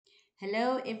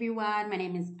Hello everyone, my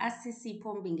name is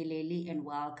Asisipho Mbingeleli and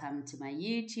welcome to my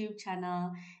YouTube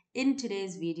channel. In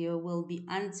today's video, we'll be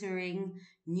answering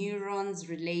neurons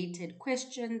related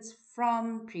questions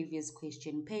from previous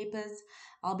question papers.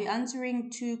 I'll be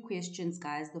answering two questions,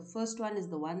 guys. The first one is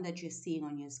the one that you're seeing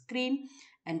on your screen,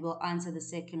 and we'll answer the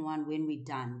second one when we're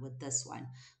done with this one.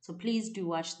 So please do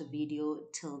watch the video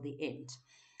till the end.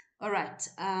 All right,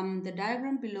 the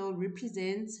diagram below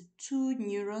represents two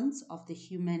neurons of the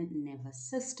human nervous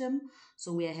system.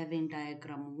 So we are having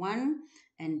diagram 1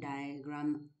 and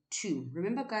diagram 2.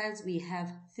 Remember, guys, we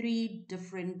have three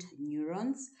different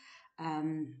neurons.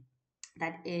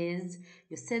 That is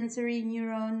your sensory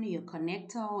neuron, your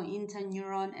connector or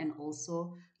interneuron, and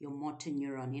also your motor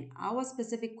neuron. In our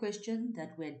specific question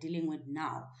that we're dealing with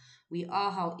now, we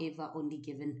are, however, only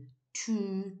given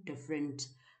two different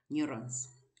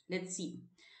neurons. Let's see.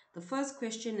 The first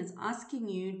question is asking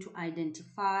you to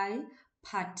identify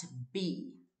part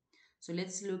B. So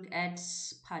let's look at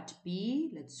part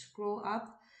B. Let's scroll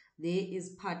up. There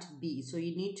is part B. So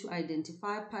you need to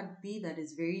identify part B. That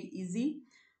is very easy.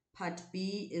 Part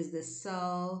B is the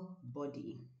cell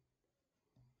body.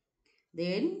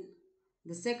 Then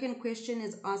the second question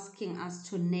is asking us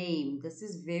to name. This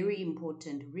is very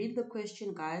important. Read the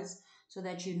question, guys, so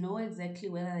that you know exactly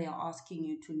whether they are asking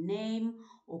you to name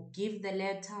or give the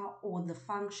letter or the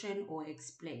function or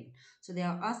explain. So they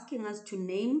are asking us to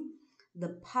name the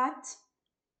part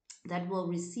that will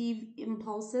receive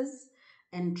impulses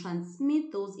and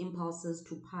transmit those impulses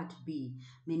to part B,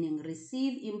 meaning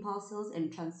receive impulses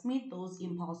and transmit those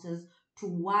impulses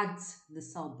towards the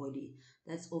cell body.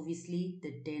 That's obviously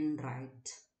the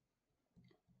dendrite.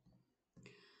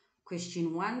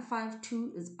 Question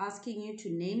 152 is asking you to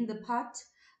name the part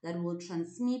that will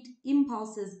transmit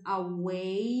impulses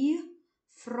away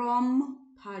from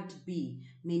part B,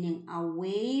 meaning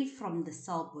away from the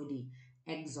cell body.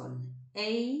 Axon.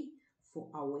 A for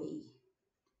away.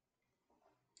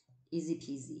 Easy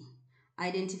peasy.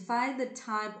 Identify the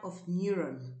type of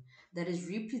neuron that is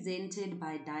represented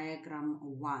by diagram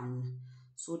 1.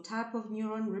 So type of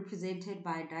neuron represented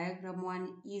by diagram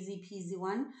 1, easy peasy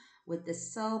one, with the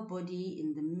cell body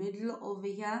in the middle over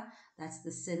here. That's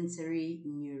the sensory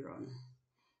neuron.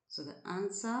 So the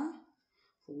answer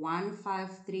for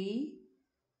 153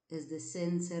 is the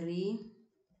sensory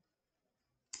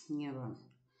neuron.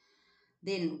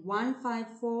 Then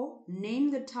 154, name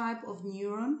the type of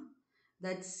neuron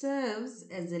that serves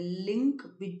as a link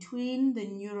between the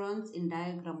neurons in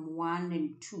diagram 1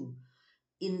 and 2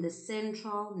 in the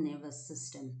central nervous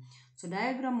system. So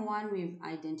diagram 1 we've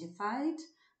identified,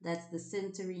 that's the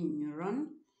sensory neuron.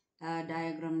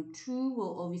 Diagram 2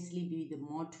 will obviously be the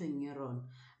motor neuron.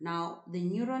 Now the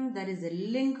neuron that is a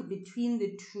link between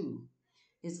the two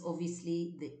is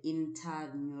obviously the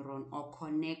interneuron or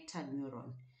connector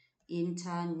neuron.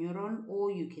 Interneuron,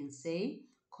 or you can say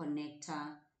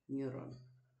connector neuron.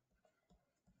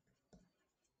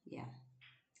 Yeah.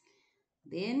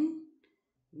 Then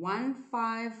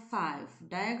 155,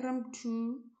 diagram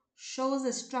 2 shows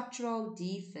a structural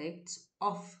defect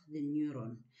of the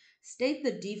neuron. State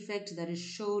the defect that is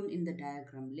shown in the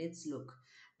diagram. Let's look.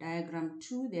 Diagram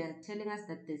 2, they are telling us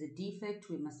that there's a defect.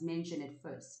 We must mention it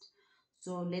first.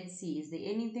 So let's see, is there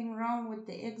anything wrong with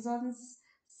the axons,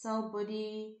 cell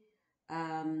body,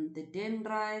 the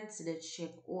dendrites? Let's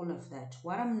check all of that.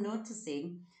 What I'm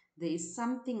noticing, there is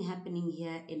something happening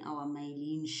here in our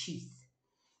myelin sheath.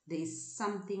 There is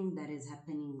something that is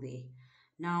happening there.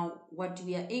 Now, what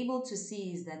we are able to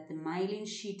see is that the myelin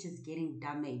sheath is getting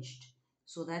damaged.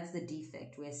 So that's the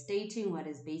defect. We're stating what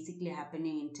is basically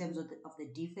happening in terms of the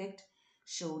defect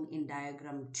shown in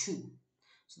diagram 2.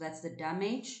 So that's the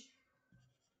damage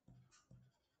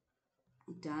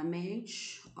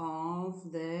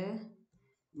of the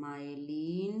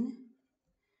myelin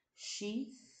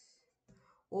sheath,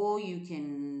 or you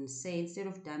can say, instead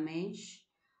of damage,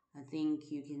 I think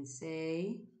you can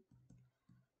say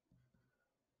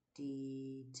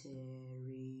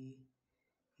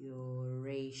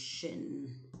deterioration,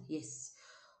 yes,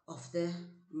 of the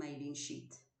myelin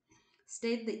sheath.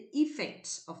 State the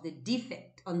effect of the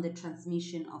defect on the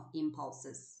transmission of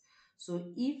impulses.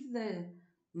 So if the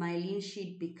myelin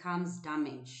sheath becomes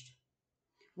damaged,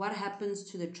 what happens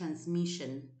to the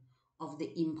transmission of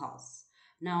the impulse?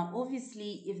 Now,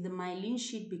 obviously, if the myelin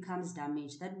sheath becomes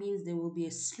damaged, that means there will be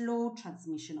a slow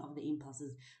transmission of the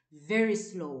impulses, very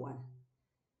slow one.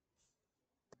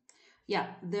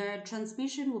 Yeah, the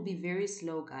transmission will be very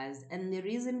slow, guys. And the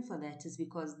reason for that is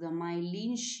because the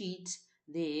myelin sheath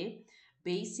there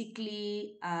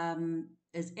basically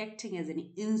is acting as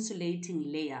an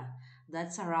insulating layer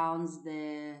that surrounds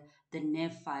the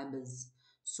nerve fibers.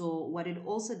 So what it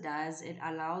also does, it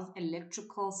allows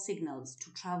electrical signals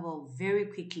to travel very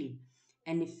quickly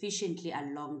and efficiently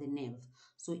along the nerve.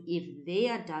 So if they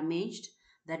are damaged,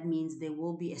 that means there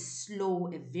will be a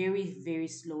very, very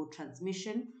slow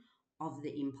transmission of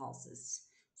the impulses.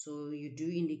 So you do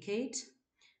indicate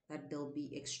that they'll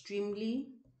be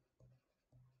extremely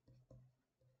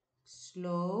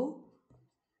slow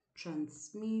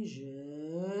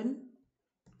transmission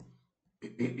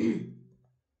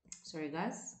sorry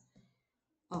guys,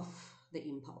 of the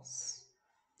impulse.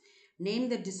 Name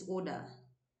the disorder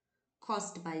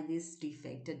caused by this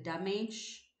defect. The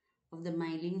damage of the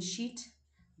myelin sheet.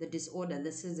 The disorder,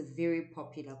 this is a very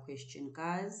popular question,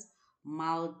 guys.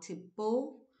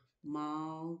 Multiple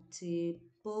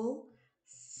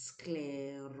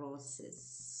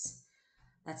sclerosis.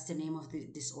 That's the name of the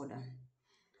disorder.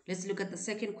 Let's look at the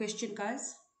second question,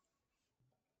 guys.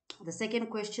 The second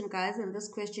question, guys, and this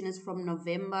question is from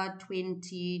November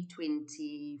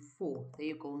 2024. There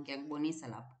you go.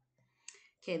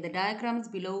 Okay, the diagrams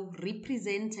below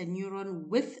represent a neuron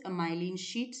with a myelin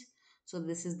sheet. So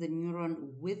this is the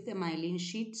neuron with a myelin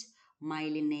sheet,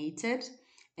 myelinated,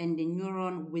 and the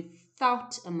neuron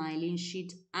without a myelin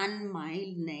sheet,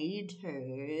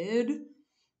 unmyelinated.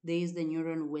 There is the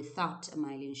neuron without a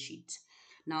myelin sheet.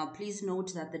 Now, please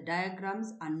note that the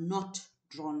diagrams are not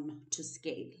drawn to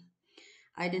scale.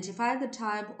 Identify the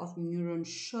type of neuron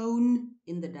shown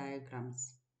in the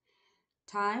diagrams.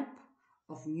 Type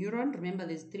of neuron, remember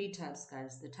there's three types,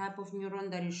 guys. The type of neuron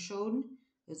that is shown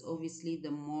is obviously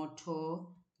the motor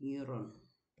neuron.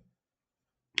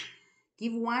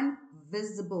 Give one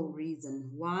visible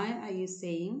reason. Why are you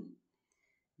saying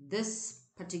this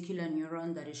particular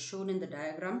neuron that is shown in the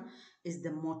diagram is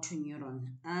the motor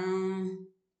neuron?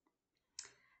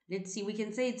 Let's see, we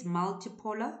can say it's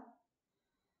multipolar,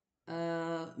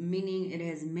 meaning it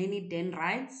has many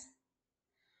dendrites.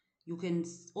 You can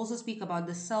also speak about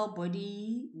the cell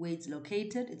body, where it's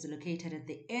located. It's located at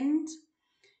the end.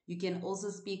 You can also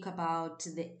speak about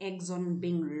the axon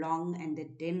being long and the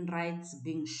dendrites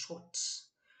being short.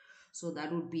 So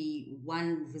that would be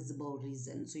one visible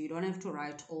reason. So you don't have to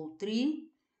write all three,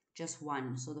 just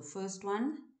one. So the first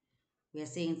one, we are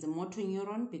saying it's a motor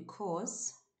neuron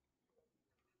because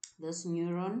this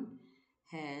neuron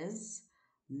has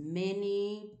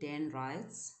many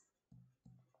dendrites.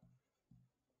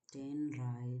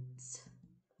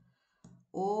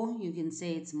 Or you can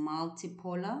say it's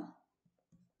multipolar.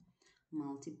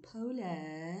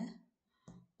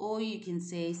 Or you can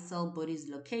say cell body is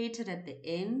located at the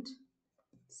end.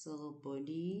 Cell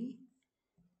body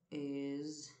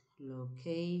is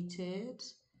located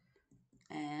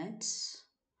at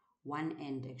one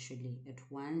end, actually, at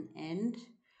one end.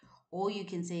 Or you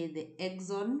can say the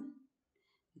axon.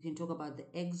 You can talk about the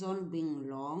axon being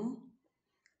long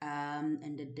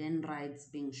and the dendrites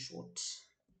being short.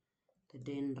 The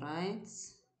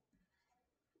dendrites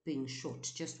being short,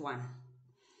 just one.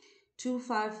 2,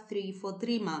 5, 3 for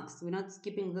 3 marks. We're not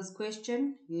skipping this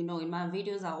question. You know, in my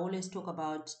videos, I always talk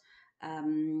about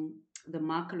the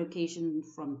mark allocation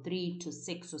from 3 to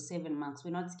 6 or 7 marks.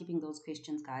 We're not skipping those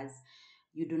questions, guys.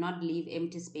 You do not leave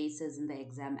empty spaces in the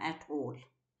exam at all.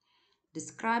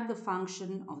 Describe the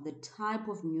function of the type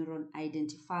of neuron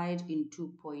identified in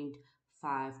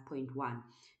 2.5.1.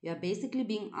 You are basically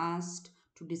being asked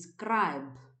to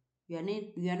describe. You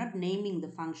are not naming the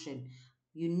function.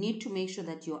 You need to make sure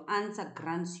that your answer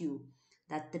grants you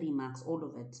that 3 marks, all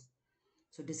of it.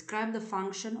 So describe the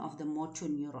function of the motor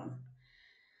neuron.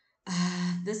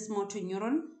 This motor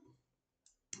neuron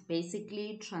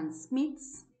basically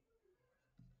transmits.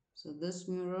 So this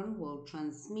neuron will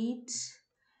transmit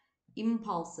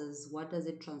impulses. What does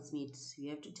it transmit? You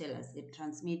have to tell us. It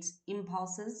transmits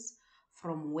impulses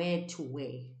from where to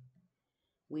where?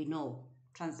 We know.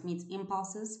 Transmits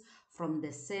impulses from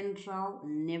the central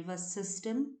nervous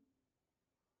system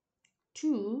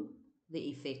to the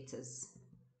effectors.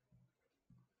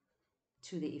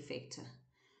 To the effector.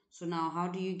 So now how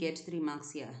do you get 3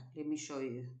 marks here? Let me show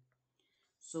you.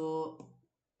 So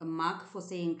a mark for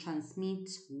saying transmit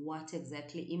what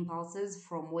exactly? Impulses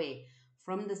from where?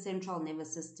 From the central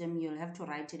nervous system. You'll have to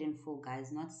write it in full,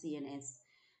 guys, not CNS.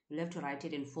 You'll have to write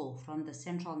it in full. From the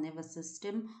central nervous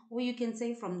system, or you can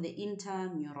say from the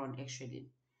interneuron, actually.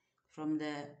 From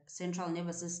the central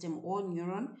nervous system or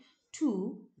neuron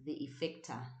to the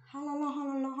effector.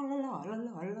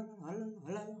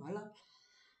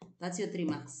 That's your 3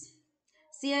 marks.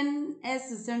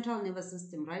 CNS is central nervous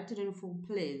system. Write it in full,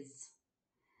 please.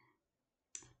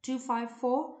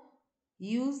 254.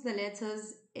 Use the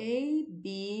letters A,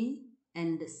 B,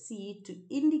 and C to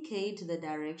indicate the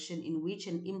direction in which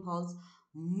an impulse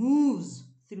moves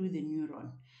through the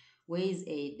neuron. Where is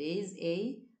A? There is A,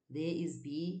 there is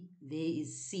B, there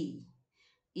is C.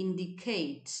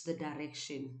 Indicate the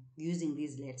direction using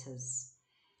these letters.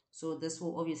 So this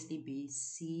will obviously be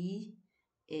C,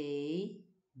 A,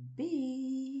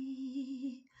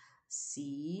 B,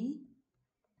 C,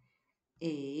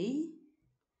 A,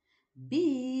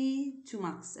 B, 2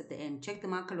 marks at the end. Check the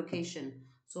marker location.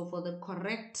 So for the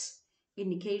correct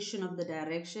indication of the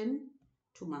direction,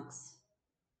 2 marks.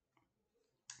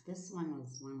 This one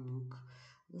was 1 mark.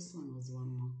 This one was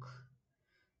 1 mark.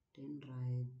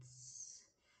 Dendrites.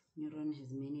 Neuron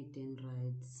has many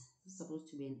dendrites. This is supposed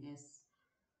to be an S.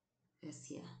 S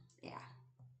here. Yeah.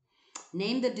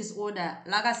 Name the disorder.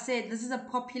 Like I said, this is a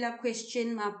popular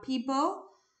question, my people.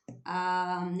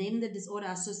 Name the disorder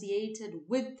associated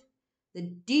with the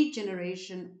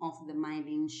degeneration of the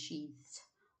myelin sheath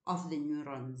of the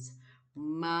neurons.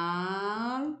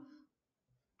 Multiple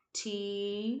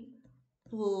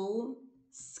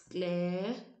sclerosis.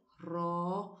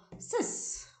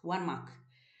 1 mark.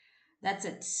 That's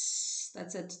it.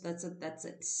 That's it. That's it. That's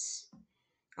it.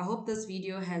 I hope this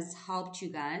video has helped you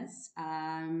guys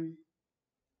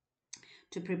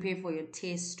to prepare for your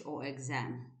test or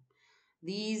exam.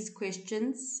 These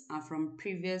questions are from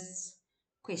previous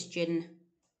question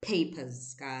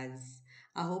papers, guys.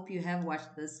 I hope you have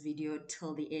watched this video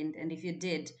till the end, and if you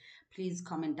did, please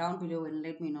comment down below and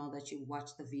let me know that you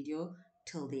watched the video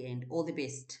till the end. All the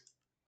best.